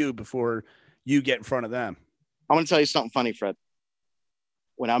front of you before you get in front of them. I'm going to tell you something funny, Fred.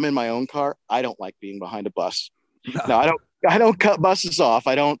 When I'm in my own car, I don't like being behind a bus. No, I don't cut buses off.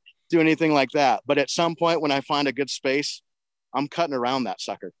 I don't do anything like that. But at some point when I find a good space, I'm cutting around that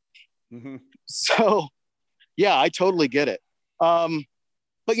sucker. Mm-hmm. So yeah, I totally get it. But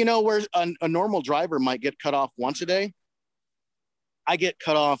where a normal driver might get cut off once a day, I get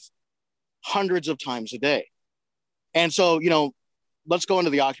cut off hundreds of times a day. And so, let's go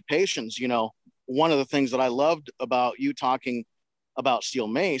into the occupations. One of the things that I loved about you talking about steel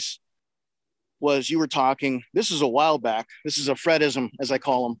mace was you were talking, this is a while back. This is a Fredism, as I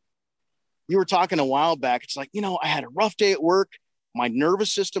call them. You were talking a while back. It's like, I had a rough day at work. My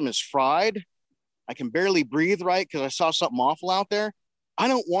nervous system is fried. I can barely breathe right because I saw something awful out there. I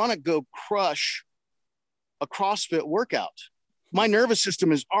don't want to go crush a CrossFit workout. My nervous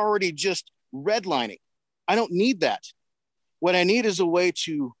system is already just redlining. I don't need that. What I need is a way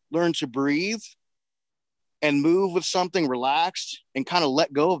to learn to breathe and move with something relaxed and kind of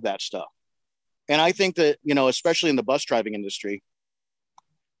let go of that stuff. And I think that, especially in the bus driving industry,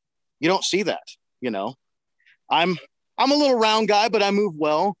 you don't see that. I'm a little round guy, but I move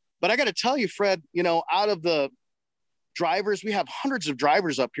well. But I got to tell you, Fred, out of the drivers, we have hundreds of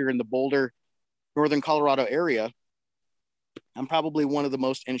drivers up here in the Boulder, Northern Colorado area. I'm probably one of the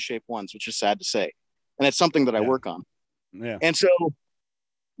most in shape ones, which is sad to say. And it's something that I work on. Yeah. And so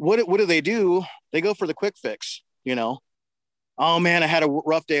what do? They go for the quick fix, you know? Oh man, I had a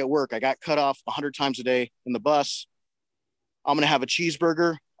rough day at work. I got cut off 100 times a day in the bus. I'm going to have a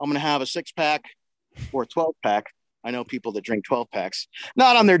cheeseburger. I'm going to have a 6-pack or a 12-pack. I know people that drink 12 packs,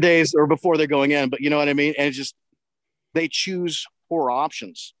 not on their days or before they're going in, but you know what I mean? And it's just, they choose poor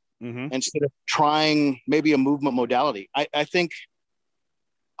options instead of trying maybe a movement modality. I think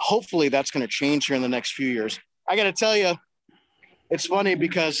hopefully that's going to change here in the next few years. I got to tell you, it's funny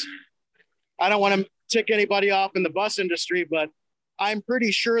because I don't want to tick anybody off in the bus industry, but I'm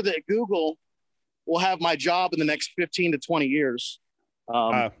pretty sure that Google will have my job in the next 15 to 20 years.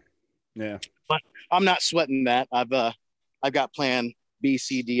 Yeah. But I'm not sweating that. I've got plan B,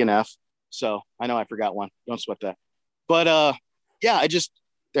 C, D, and F. So I know I forgot one. Don't sweat that. But yeah,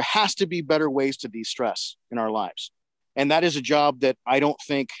 there has to be better ways to de-stress in our lives. And that is a job that I don't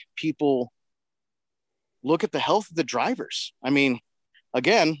think people look at the health of the drivers. I mean,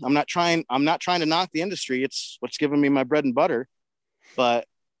 again, I'm not trying to knock the industry. It's what's given me my bread and butter. But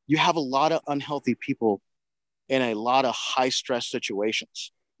you have a lot of unhealthy people in a lot of high stress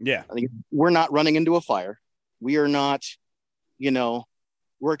situations. Yeah. I think we're not running into a fire. We are not,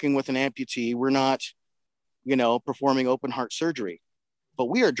 working with an amputee. We're not, performing open heart surgery, but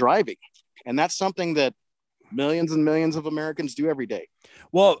we are driving. And that's something that millions and millions of Americans do every day.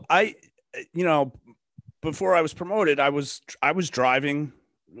 Well, before I was promoted, I was driving,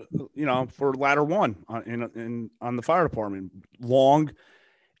 for ladder 1 on the fire department, long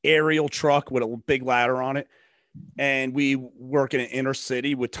aerial truck with a big ladder on it. And we work in an inner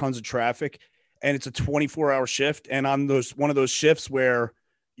city with tons of traffic, and it's a 24-hour shift. And on one of those shifts where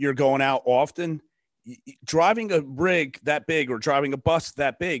you're going out often, driving a rig that big or driving a bus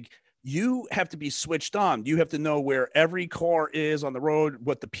that big, you have to be switched on. You have to know where every car is on the road,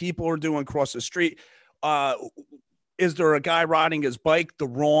 what the people are doing across the street. Is there a guy riding his bike the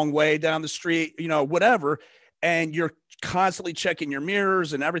wrong way down the street? Whatever. And you're constantly checking your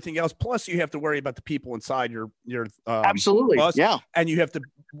mirrors and everything else. Plus you have to worry about the people inside your absolutely bus. Yeah. And you have to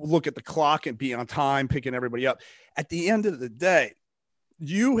look at the clock and be on time, picking everybody up. At the end of the day,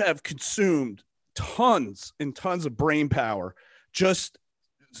 you have consumed tons and tons of brain power, just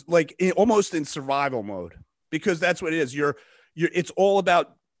like almost in survival mode, because that's what it is. It's all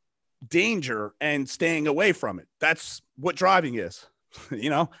about danger and staying away from it. That's what driving is,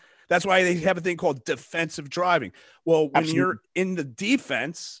 That's why they have a thing called defensive driving. Well, when Absolutely. You're in the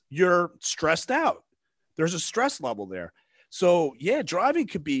defense, you're stressed out. There's a stress level there. So yeah, driving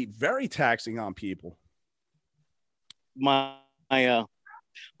could be very taxing on people. My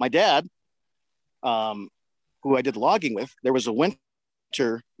dad, who I did logging with, there was a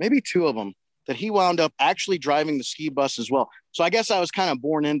winter, maybe 2 of them, that he wound up actually driving the ski bus as well. So I guess I was kind of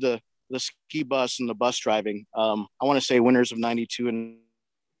born into the ski bus and the bus driving. I want to say winters of 92 and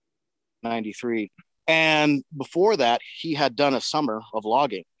 93. And before that, he had done a summer of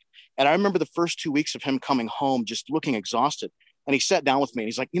logging. And I remember the first 2 weeks of him coming home just looking exhausted. And he sat down with me and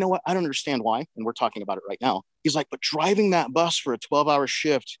he's like, you know what? I don't understand why. And we're talking about it right now. He's like, but driving that bus for a 12-hour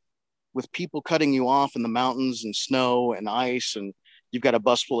shift with people cutting you off in the mountains and snow and ice, and you've got a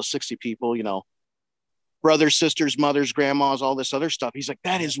bus full of 60 people, brothers, sisters, mothers, grandmas, all this other stuff. He's like,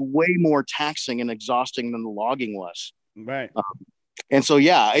 that is way more taxing and exhausting than the logging was. Right. And so,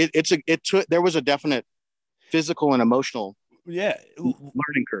 yeah, there was a definite physical and emotional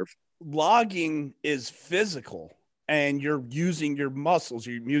learning curve. Logging is physical, and you're using your muscles,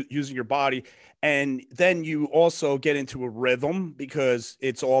 you're using your body. And then you also get into a rhythm because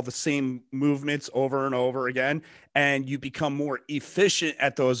it's all the same movements over and over again. And you become more efficient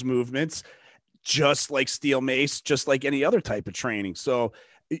at those movements, just like steel mace, just like any other type of training. So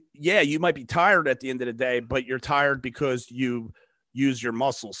yeah, you might be tired at the end of the day, but you're tired because you use your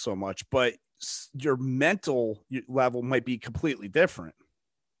muscles so much, but your mental level might be completely different.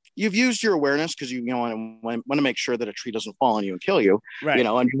 You've used your awareness because you want to make sure that a tree doesn't fall on you and kill you, right?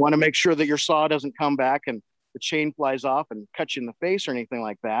 And you want to make sure that your saw doesn't come back and the chain flies off and cut you in the face or anything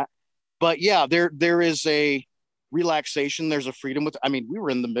like that. But yeah, there is a relaxation. There's a freedom we were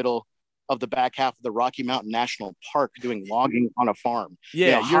in the middle of the back half of the Rocky Mountain National Park doing logging on a farm.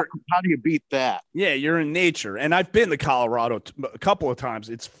 Yeah. How do you beat that? Yeah. You're in nature. And I've been to Colorado a couple of times.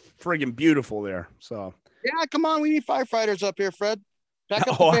 It's friggin' beautiful there. So yeah, come on. We need firefighters up here, Fred.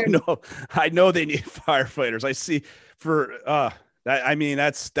 I know they need firefighters. I see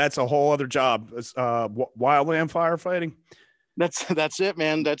that's a whole other job. Wildland firefighting. That's it,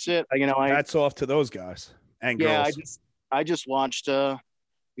 man. That's it. Hats off to those guys and girls. I just watched,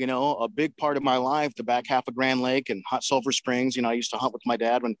 a big part of my life, the back half of Grand Lake and Hot Sulphur Springs. I used to hunt with my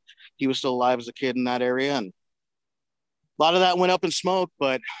dad when he was still alive as a kid in that area. And a lot of that went up in smoke,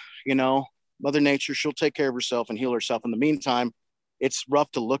 but, Mother Nature, she'll take care of herself and heal herself. In the meantime, it's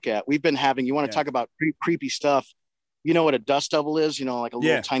rough to look at. We've been having, you want to talk about creepy stuff. You know what a dust devil is? Like a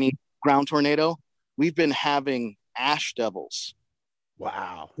little tiny ground tornado. We've been having ash devils.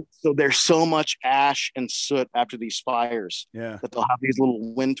 Wow. So there's so much ash and soot after these fires that they'll have these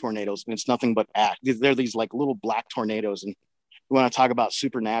little wind tornadoes, and it's nothing but ash. They're these like little black tornadoes, and we want to talk about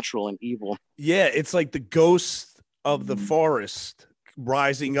supernatural and evil. Yeah, it's like the ghost of the forest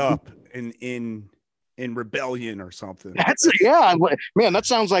rising up in rebellion or something. Man, that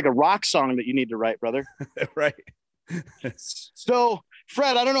sounds like a rock song that you need to write, brother. Right. So,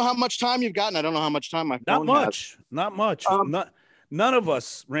 Fred, I don't know how much time you've gotten. I don't know how much time my phone has. Not much. None of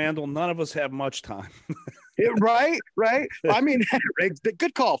us, Randall, none of us have much time. Right. I mean,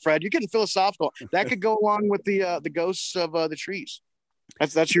 good call, Fred. You're getting philosophical. That could go along with the ghosts of the trees.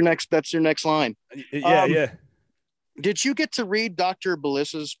 That's your next line. Yeah. Did you get to read Dr.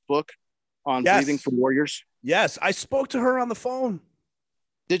 Belissa's book on breathing for warriors? Yes, I spoke to her on the phone.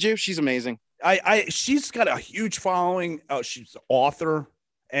 Did you? She's amazing. She's got a huge following. She's an author,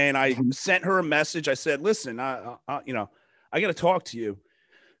 and I sent her a message. I said, "Listen, I got to talk to you."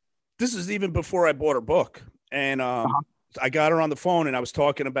 This is even before I bought her book. And I got her on the phone, and I was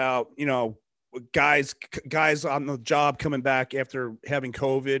talking about, guys on the job coming back after having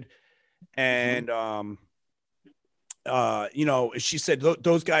COVID. And, she said,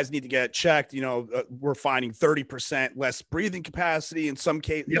 those guys need to get checked. We're finding 30% less breathing capacity in some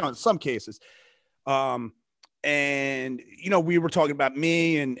cases, in some cases. And, we were talking about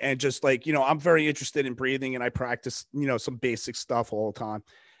me and just like, I'm very interested in breathing, and I practice, some basic stuff all the time.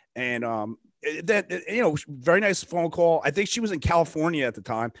 And, very nice phone call. I think she was in California at the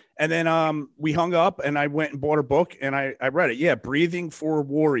time. And then, we hung up, and I went and bought her book, and I read it. Yeah. Breathing for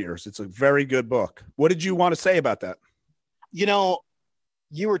Warriors. It's a very good book. What did you want to say about that? You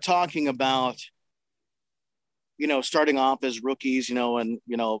were talking about, starting off as rookies, and,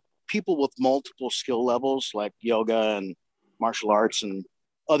 people with multiple skill levels like yoga and martial arts and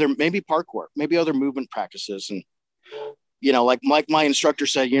other, maybe parkour, maybe other movement practices. And, like my instructor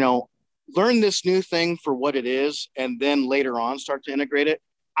said, learn this new thing for what it is, and then later on start to integrate it.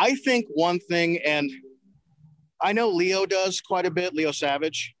 I think one thing, and I know Leo does quite a bit, Leo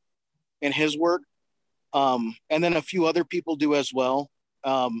Savage, in his work. And then a few other people do as well.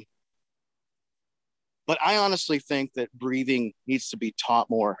 But I honestly think that breathing needs to be taught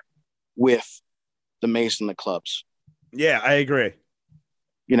more with the mace and the clubs. Yeah, I agree.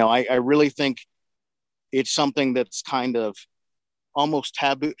 I really think it's something that's kind of almost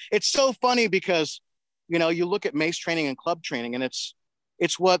taboo. It's so funny because, you look at mace training and club training, and it's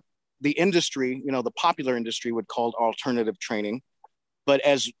what the industry, the popular industry would call alternative training. But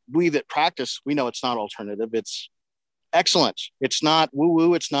as we that practice, we know it's not alternative. It's excellent. It's not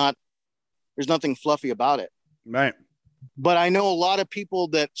woo-woo. There's nothing fluffy about it. Right. But I know a lot of people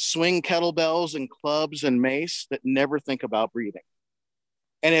that swing kettlebells and clubs and mace that never think about breathing.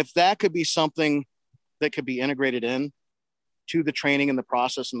 And if that could be something that could be integrated in to the training and the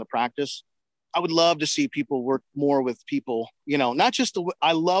process and the practice, I would love to see people work more with people, not just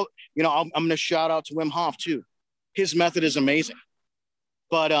I'm going to shout out to Wim Hof too. His method is amazing.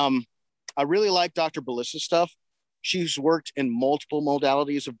 But I really like Dr. Belissa's stuff. She's worked in multiple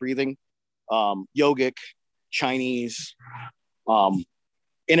modalities of breathing, yogic, Chinese,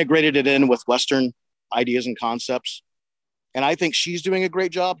 integrated it in with Western ideas and concepts. And I think she's doing a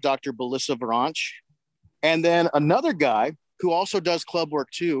great job, Dr. Belissa Varanche. And then another guy who also does club work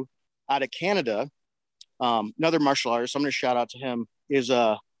too, out of Canada, another martial artist, I'm going to shout out to him, is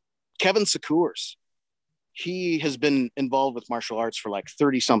Kevin Secours. He has been involved with martial arts for like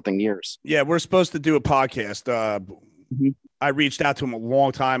 30 something years. Yeah. We're supposed to do a podcast. I reached out to him a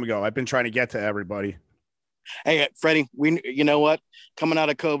long time ago. I've been trying to get to everybody. Hey, Freddie, you know what? Coming out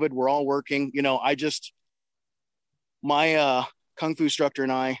of COVID, we're all working. My Kung Fu instructor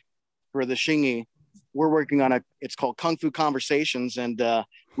and I, for the Xingyi, we're working on it's called Kung Fu Conversations. And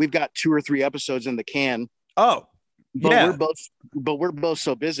we've got 2 or 3 episodes in the can. Oh, yeah. We're both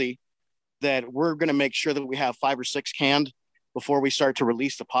so busy that we're going to make sure that we have 5 or 6 canned before we start to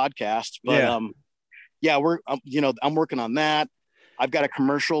release the podcast. But I'm working on that. I've got a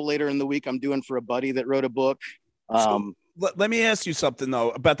commercial later in the week I'm doing for a buddy that wrote a book. Let me ask you something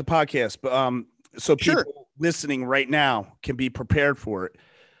though about the podcast. So people listening right now can be prepared for it.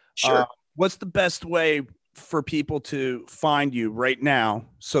 Sure. What's the best way for people to find you right now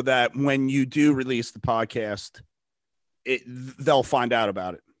so that when you do release the podcast, they'll find out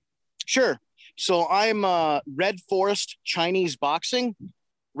about it? Sure. So I'm Red Forest Chinese Boxing.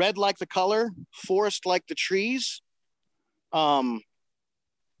 Red like the color, forest like the trees, um,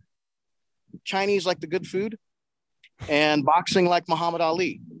 Chinese like the good food, and boxing like Muhammad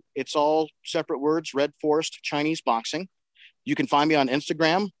Ali. It's all separate words. Red Forest Chinese Boxing. You can find me on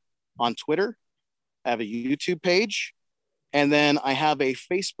Instagram, on Twitter. I have a YouTube page, and then I have a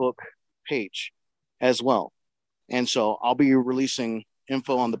Facebook page as well. And so I'll be releasing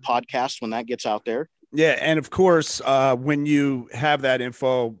info on the podcast when that gets out there. Yeah, and of course, when you have that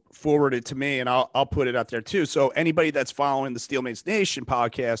info, forward it to me, and I'll put it out there too. So anybody that's following the Steelmates Nation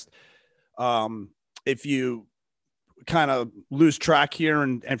podcast, if you kind of lose track here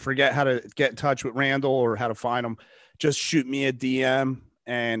and forget how to get in touch with Randall or how to find him, just shoot me a DM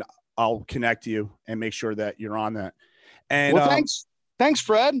and I'll connect you and make sure that you're on that. And well, thanks,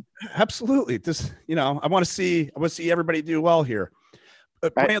 Fred. Absolutely. Just, I want to see everybody do well here.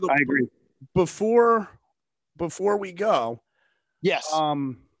 Randall, I agree. Before we go, yes,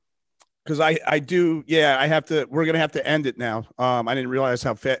 because I do, I have to. We're gonna have to end it now. I didn't realize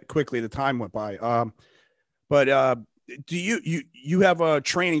how quickly the time went by. But do you have a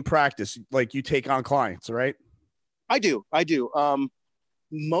training practice, like you take on clients, right? I do.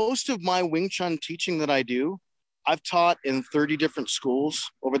 Most of my Wing Chun teaching that I do, I've taught in 30 different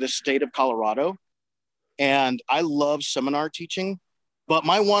schools over the state of Colorado, and I love seminar teaching. But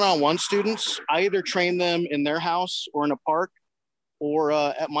my one-on-one students, I either train them in their house or in a park or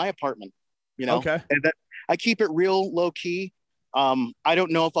at my apartment, Okay. And I keep it real low key. I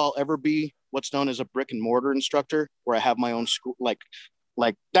don't know if I'll ever be what's known as a brick and mortar instructor where I have my own school, like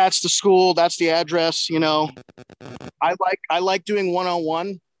that's the school, that's the address, I like doing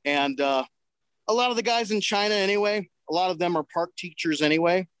one-on-one, and a lot of the guys in China anyway, a lot of them are park teachers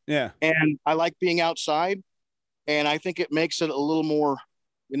anyway. Yeah. And I like being outside. And I think it makes it a little more,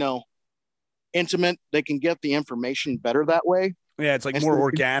 intimate. They can get the information better that way. Yeah, it's like more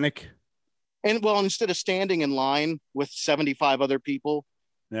organic. And well, instead of standing in line with 75 other people,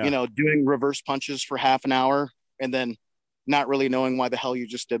 doing reverse punches for half an hour and then not really knowing why the hell you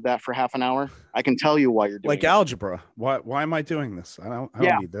just did that for half an hour. I can tell you why you're doing like algebra. Why am I doing this? I don't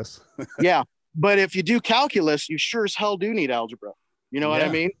need this. Yeah. But if you do calculus, you sure as hell do need algebra. You know what I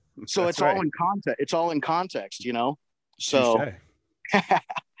mean? So it's all in context. It's all in context, So,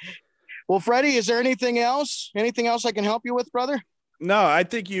 well, Freddie, is there anything else? Anything else I can help you with, brother? No, I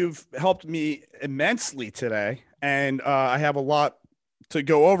think you've helped me immensely today, and I have a lot to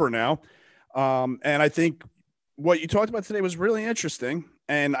go over now. And I think what you talked about today was really interesting,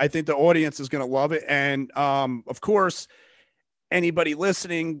 and I think the audience is going to love it. And of course, anybody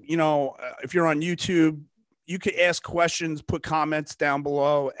listening, if you're on YouTube, you could ask questions, put comments down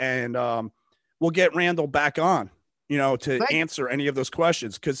below, and we'll get Randall back on, to answer any of those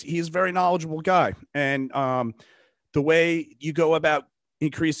questions, because he's a very knowledgeable guy. And the way you go about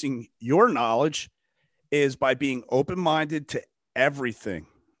increasing your knowledge is by being open-minded to everything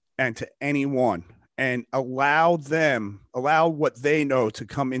and to anyone, and allow what they know to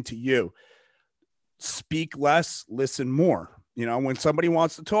come into you. Speak less, listen more. When somebody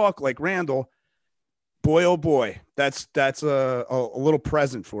wants to talk like Randall, boy, oh boy, that's a little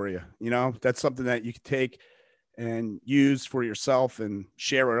present for you. That's something that you can take and use for yourself and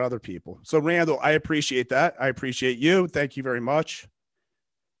share with other people. So Randall, I appreciate that. I appreciate you. Thank you very much.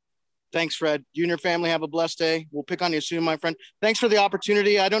 Thanks, Fred. You and your family have a blessed day. We'll pick on you soon, my friend. Thanks for the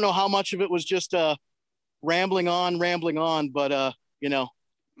opportunity. I don't know how much of it was just rambling on, but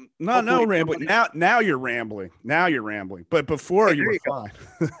No rambling. Now you're rambling. But before you were fine.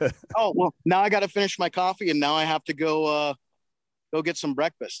 Oh, well, now I got to finish my coffee, and now I have to go get some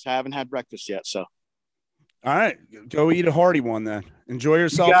breakfast. I haven't had breakfast yet, so. All right, go eat a hearty one then. Enjoy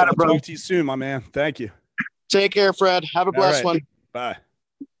yourself. I'll talk to you soon, my man. Thank you. Take care, Fred. Have a blessed one. Bye.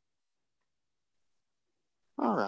 All right.